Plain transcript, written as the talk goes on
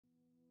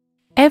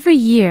Every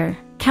year,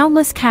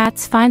 countless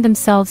cats find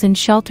themselves in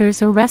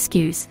shelters or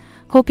rescues,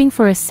 hoping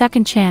for a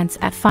second chance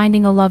at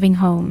finding a loving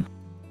home.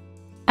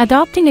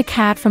 Adopting a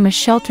cat from a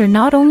shelter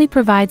not only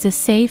provides a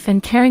safe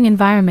and caring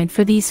environment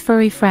for these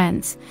furry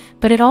friends,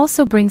 but it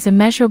also brings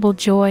immeasurable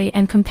joy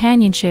and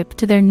companionship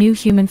to their new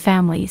human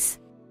families.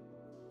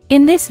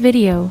 In this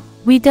video,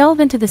 we delve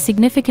into the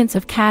significance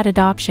of cat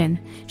adoption,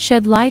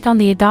 shed light on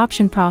the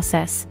adoption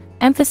process,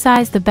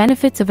 emphasize the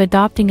benefits of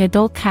adopting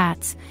adult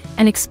cats,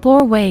 and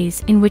explore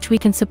ways in which we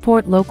can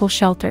support local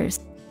shelters.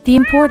 The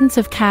importance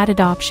of cat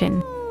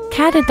adoption.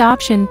 Cat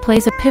adoption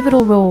plays a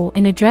pivotal role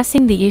in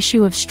addressing the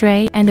issue of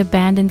stray and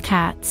abandoned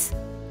cats.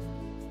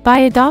 By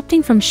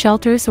adopting from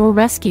shelters or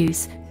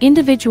rescues,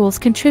 individuals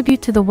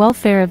contribute to the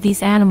welfare of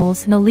these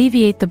animals and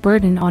alleviate the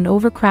burden on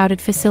overcrowded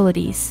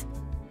facilities.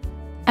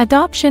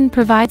 Adoption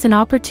provides an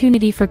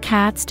opportunity for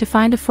cats to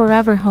find a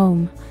forever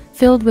home,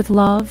 filled with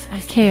love,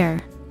 care,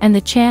 and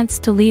the chance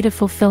to lead a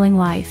fulfilling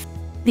life.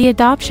 The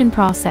adoption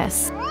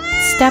process.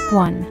 Step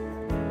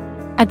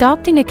 1.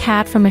 Adopting a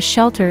cat from a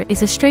shelter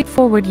is a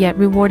straightforward yet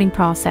rewarding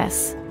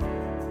process.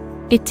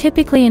 It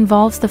typically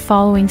involves the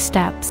following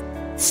steps.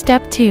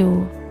 Step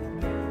 2.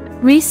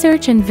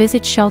 Research and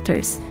visit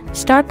shelters.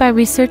 Start by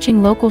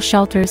researching local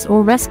shelters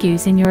or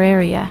rescues in your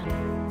area.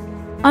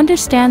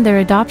 Understand their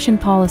adoption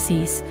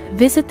policies,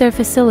 visit their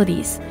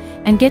facilities,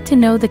 and get to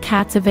know the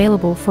cats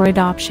available for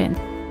adoption.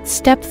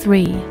 Step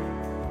 3.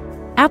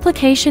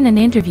 Application and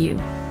interview.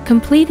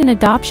 Complete an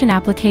adoption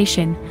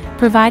application,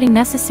 providing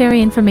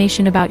necessary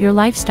information about your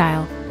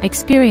lifestyle,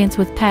 experience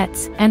with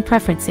pets, and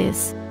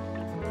preferences.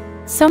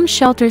 Some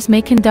shelters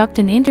may conduct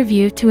an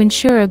interview to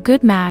ensure a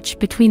good match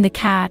between the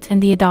cat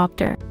and the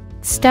adopter.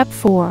 Step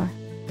 4.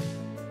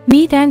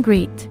 Meet and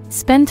greet.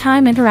 Spend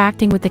time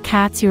interacting with the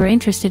cats you are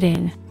interested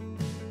in.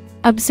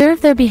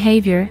 Observe their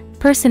behavior,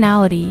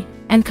 personality,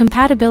 and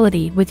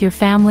compatibility with your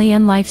family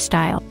and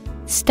lifestyle.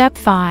 Step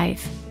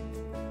 5.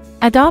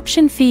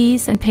 Adoption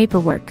fees and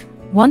paperwork.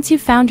 Once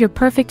you've found your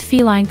perfect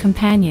feline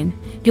companion,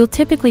 you'll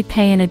typically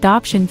pay an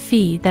adoption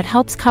fee that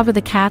helps cover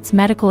the cat's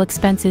medical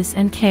expenses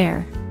and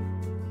care.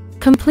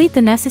 Complete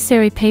the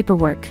necessary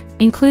paperwork,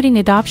 including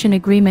adoption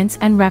agreements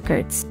and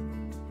records.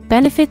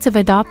 Benefits of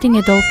adopting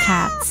adult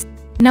cats.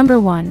 Number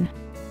 1.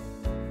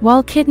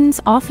 While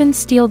kittens often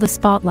steal the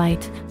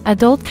spotlight,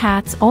 adult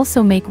cats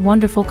also make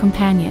wonderful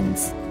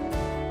companions.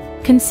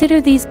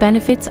 Consider these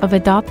benefits of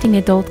adopting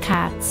adult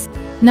cats.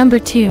 Number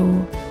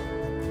 2.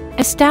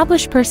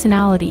 Establish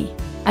personality.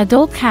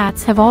 Adult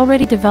cats have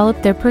already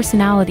developed their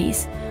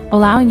personalities,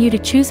 allowing you to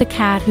choose a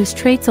cat whose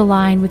traits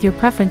align with your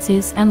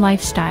preferences and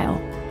lifestyle.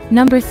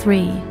 Number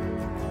 3.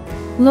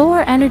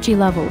 Lower energy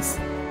levels.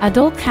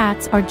 Adult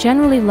cats are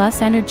generally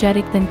less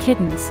energetic than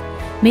kittens,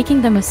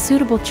 making them a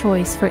suitable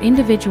choice for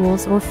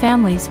individuals or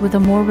families with a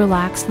more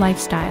relaxed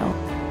lifestyle.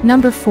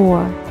 Number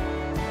 4.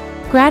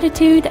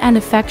 Gratitude and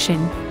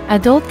affection.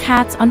 Adult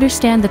cats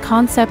understand the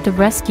concept of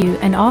rescue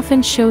and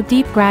often show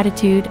deep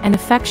gratitude and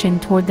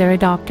affection toward their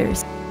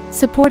adopters.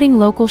 Supporting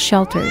local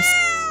shelters.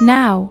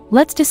 Now,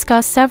 let's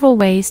discuss several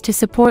ways to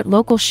support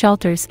local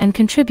shelters and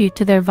contribute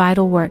to their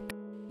vital work.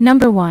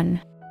 Number 1.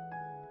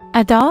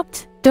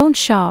 Adopt, don't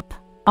shop.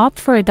 Opt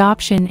for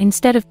adoption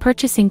instead of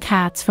purchasing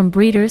cats from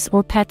breeders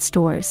or pet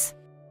stores.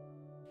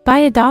 By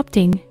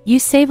adopting, you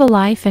save a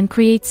life and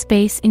create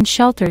space in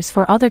shelters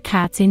for other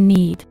cats in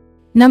need.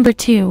 Number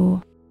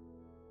 2.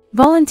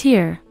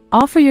 Volunteer.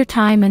 Offer your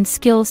time and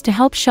skills to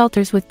help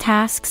shelters with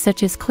tasks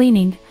such as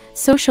cleaning,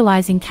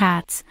 socializing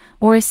cats,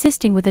 or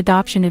assisting with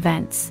adoption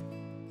events.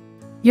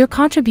 Your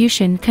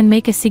contribution can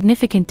make a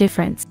significant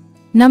difference.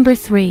 Number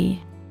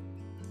 3.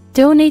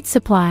 Donate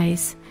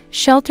supplies.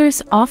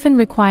 Shelters often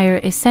require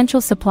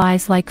essential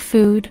supplies like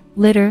food,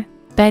 litter,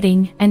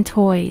 bedding, and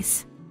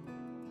toys.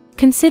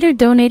 Consider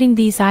donating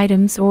these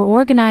items or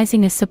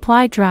organizing a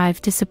supply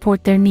drive to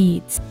support their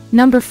needs.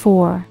 Number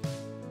 4.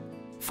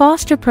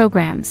 Foster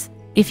programs.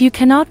 If you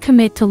cannot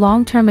commit to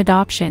long-term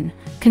adoption,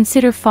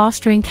 consider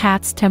fostering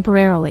cats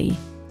temporarily.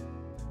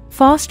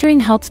 Fostering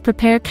helps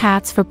prepare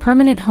cats for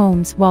permanent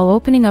homes while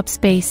opening up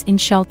space in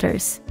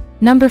shelters.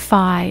 Number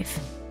 5.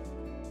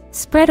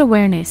 Spread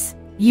awareness.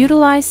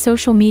 Utilize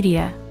social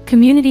media,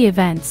 community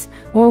events,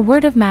 or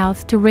word of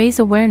mouth to raise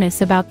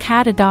awareness about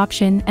cat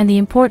adoption and the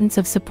importance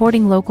of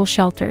supporting local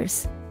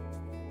shelters.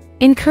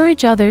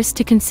 Encourage others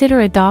to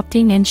consider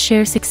adopting and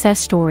share success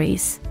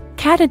stories.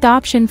 Cat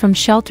adoption from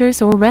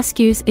shelters or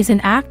rescues is an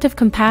act of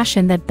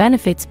compassion that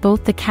benefits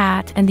both the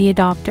cat and the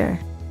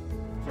adopter.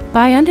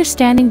 By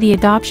understanding the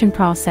adoption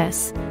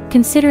process,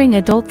 considering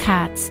adult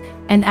cats,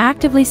 and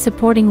actively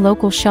supporting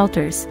local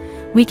shelters,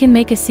 we can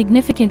make a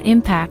significant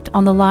impact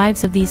on the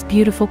lives of these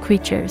beautiful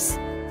creatures.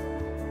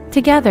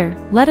 Together,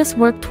 let us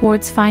work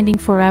towards finding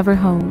forever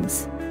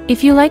homes.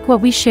 If you like what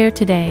we shared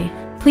today,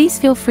 please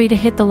feel free to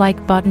hit the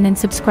like button and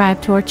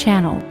subscribe to our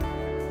channel.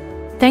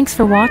 Thanks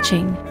for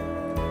watching.